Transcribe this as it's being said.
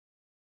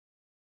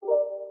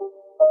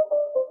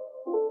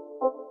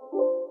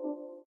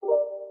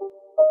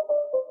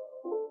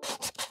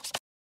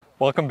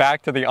Welcome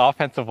back to the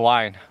offensive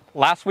line.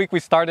 Last week we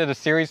started a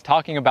series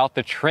talking about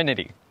the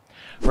Trinity.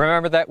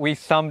 Remember that we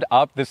summed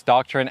up this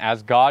doctrine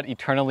as God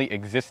eternally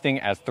existing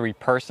as three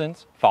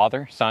persons,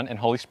 Father, Son, and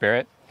Holy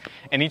Spirit,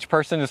 and each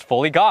person is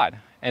fully God,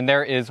 and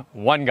there is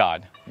one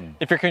God.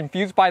 If you're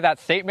confused by that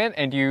statement,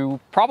 and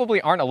you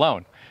probably aren't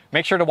alone,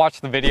 make sure to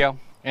watch the video,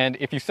 and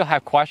if you still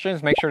have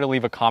questions, make sure to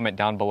leave a comment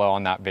down below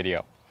on that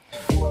video.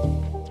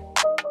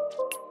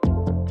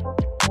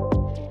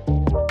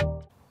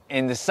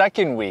 In the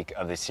second week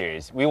of the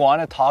series, we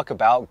want to talk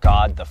about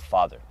God the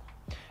Father.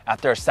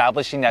 After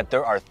establishing that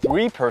there are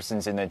three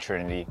persons in the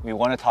Trinity, we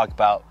want to talk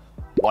about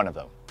one of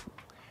them.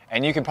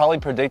 And you can probably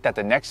predict that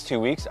the next 2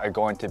 weeks are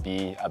going to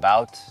be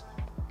about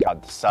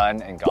God the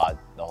Son and God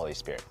the Holy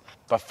Spirit.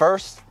 But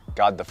first,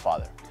 God the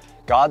Father.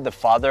 God the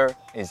Father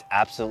is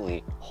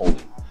absolutely holy.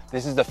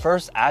 This is the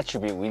first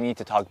attribute we need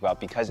to talk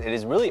about because it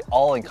is really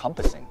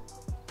all-encompassing.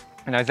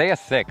 In Isaiah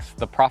 6,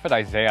 the prophet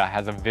Isaiah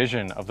has a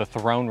vision of the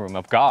throne room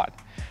of God.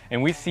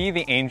 And we see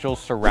the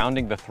angels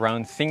surrounding the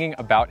throne singing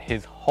about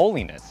His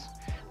holiness.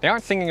 They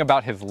aren't singing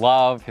about His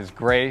love, His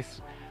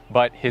grace,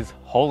 but His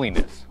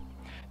holiness.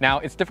 Now,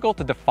 it's difficult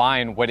to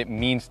define what it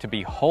means to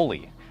be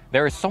holy.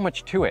 There is so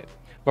much to it,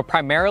 but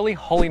primarily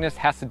holiness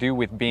has to do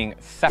with being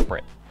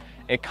separate.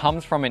 It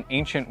comes from an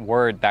ancient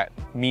word that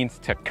means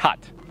to cut.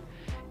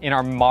 In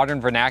our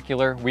modern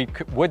vernacular, we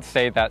would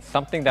say that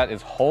something that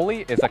is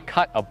holy is a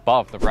cut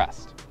above the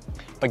rest.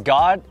 But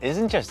God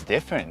isn't just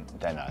different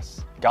than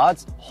us.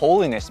 God's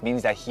holiness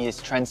means that He is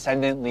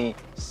transcendently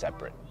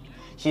separate.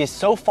 He is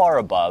so far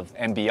above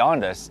and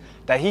beyond us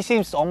that He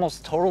seems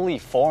almost totally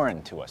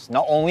foreign to us.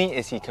 Not only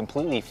is He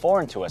completely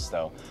foreign to us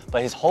though,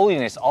 but His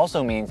holiness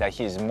also means that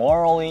He is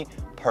morally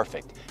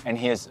perfect and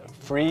He is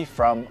free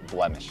from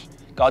blemish.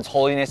 God's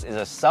holiness is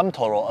a sum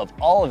total of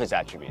all of His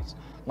attributes.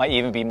 Might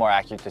even be more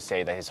accurate to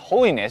say that His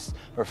holiness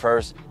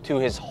refers to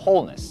His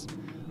wholeness.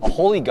 A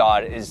holy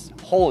God is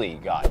holy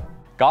God.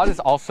 God is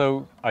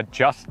also a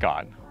just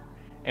God.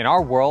 In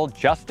our world,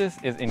 justice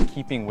is in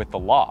keeping with the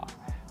law.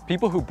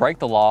 People who break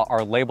the law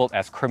are labeled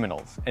as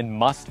criminals and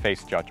must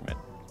face judgment.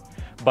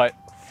 But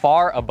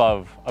far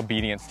above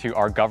obedience to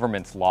our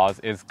government's laws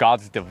is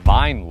God's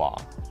divine law.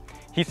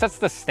 He sets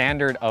the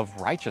standard of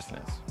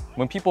righteousness.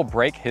 When people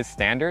break His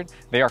standard,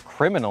 they are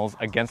criminals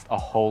against a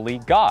holy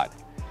God.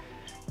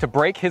 To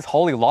break His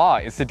holy law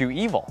is to do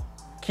evil.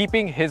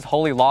 Keeping His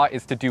holy law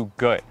is to do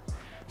good.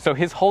 So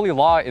His holy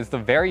law is the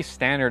very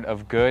standard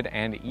of good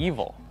and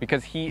evil,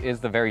 because He is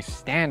the very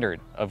standard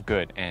of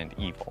good and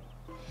evil.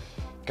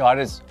 God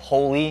is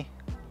holy,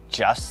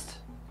 just,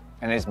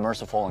 and is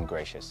merciful and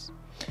gracious.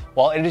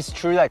 While it is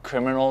true that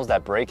criminals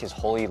that break His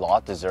holy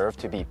law deserve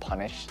to be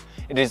punished,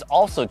 it is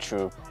also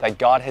true that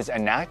God has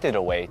enacted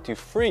a way to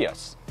free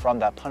us from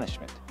that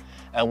punishment.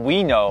 And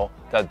we know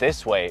that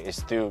this way is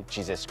through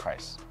Jesus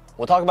Christ.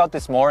 We'll talk about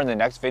this more in the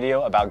next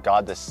video about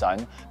God the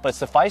Son, but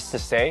suffice to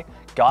say,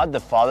 God the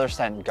Father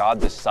sent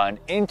God the Son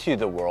into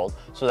the world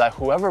so that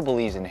whoever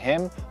believes in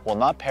Him will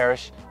not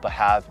perish but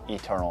have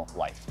eternal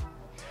life.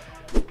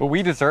 What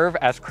we deserve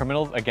as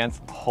criminals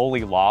against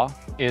holy law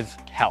is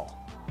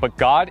hell. But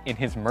God, in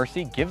His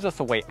mercy, gives us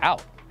a way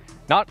out.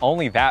 Not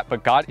only that,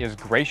 but God is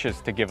gracious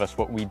to give us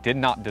what we did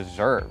not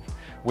deserve,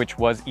 which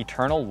was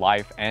eternal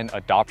life and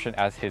adoption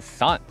as His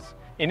sons.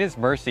 In His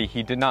mercy,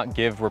 He did not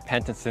give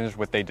repentant sinners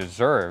what they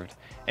deserved,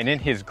 and in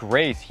His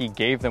grace, He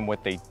gave them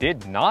what they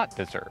did not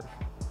deserve.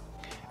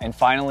 And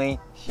finally,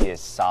 He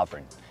is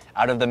sovereign.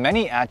 Out of the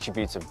many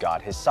attributes of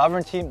God, His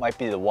sovereignty might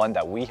be the one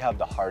that we have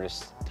the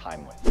hardest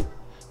time with.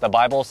 The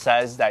Bible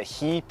says that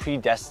He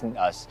predestined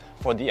us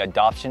for the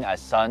adoption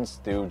as sons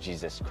through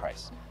Jesus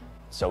Christ.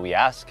 So we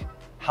ask,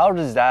 how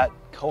does that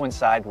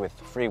coincide with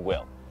free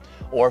will?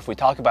 Or if we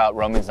talk about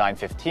Romans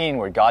 9:15,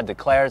 where God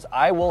declares,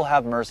 I will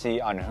have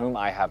mercy on whom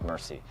I have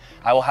mercy.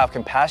 I will have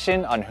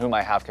compassion on whom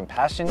I have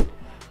compassion.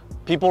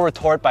 People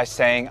retort by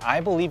saying,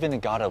 I believe in a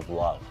God of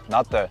love,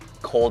 not the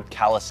cold,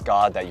 callous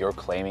God that you're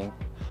claiming.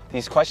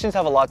 These questions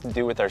have a lot to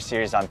do with our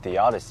series on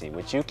theodicy,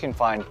 which you can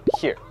find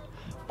here.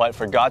 But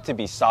for God to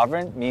be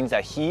sovereign means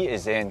that He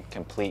is in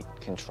complete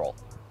control.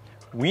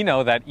 We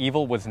know that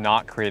evil was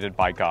not created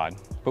by God,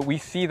 but we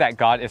see that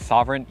God is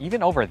sovereign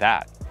even over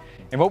that.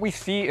 And what we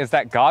see is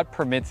that God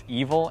permits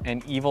evil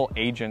and evil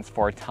agents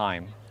for a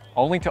time,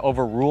 only to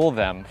overrule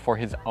them for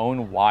His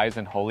own wise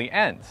and holy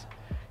ends.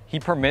 He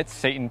permits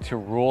Satan to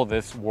rule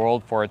this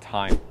world for a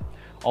time,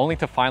 only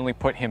to finally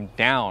put him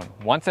down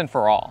once and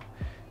for all.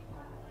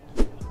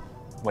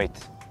 Wait,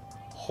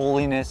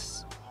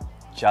 holiness,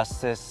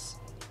 justice,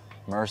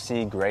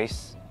 mercy,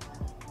 grace,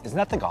 isn't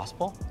that the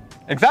gospel?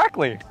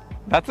 Exactly,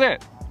 that's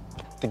it.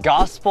 The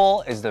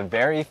gospel is the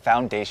very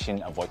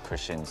foundation of what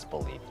Christians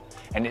believe.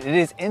 And it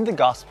is in the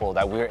gospel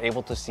that we are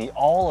able to see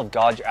all of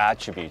God's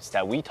attributes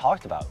that we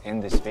talked about in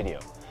this video.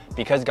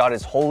 Because God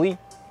is holy,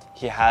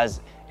 He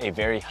has a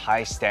very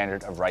high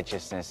standard of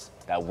righteousness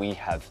that we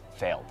have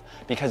failed.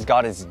 Because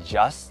God is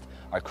just,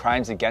 our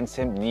crimes against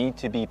Him need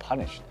to be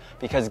punished.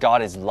 Because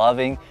God is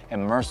loving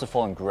and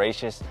merciful and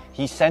gracious,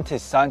 He sent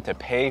His Son to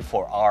pay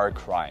for our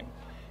crime.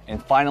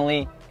 And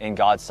finally, in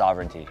God's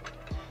sovereignty.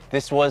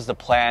 This was the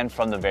plan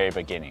from the very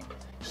beginning.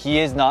 He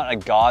is not a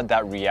God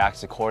that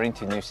reacts according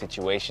to new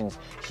situations.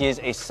 He is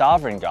a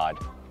sovereign God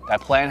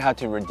that planned how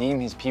to redeem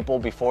his people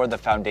before the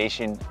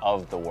foundation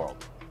of the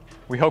world.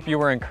 We hope you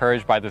were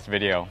encouraged by this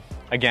video.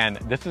 Again,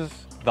 this is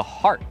the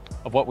heart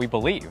of what we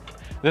believe.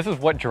 This is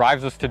what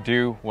drives us to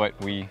do what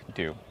we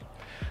do.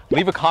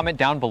 Leave a comment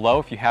down below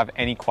if you have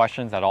any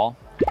questions at all.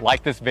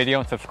 Like this video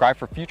and subscribe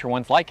for future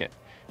ones like it.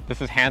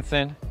 This is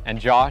Hanson and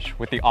Josh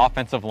with the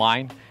offensive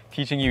line,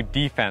 teaching you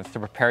defense to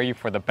prepare you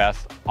for the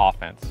best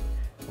offense.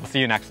 We'll see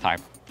you next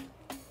time.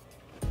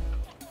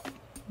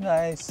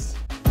 Nice.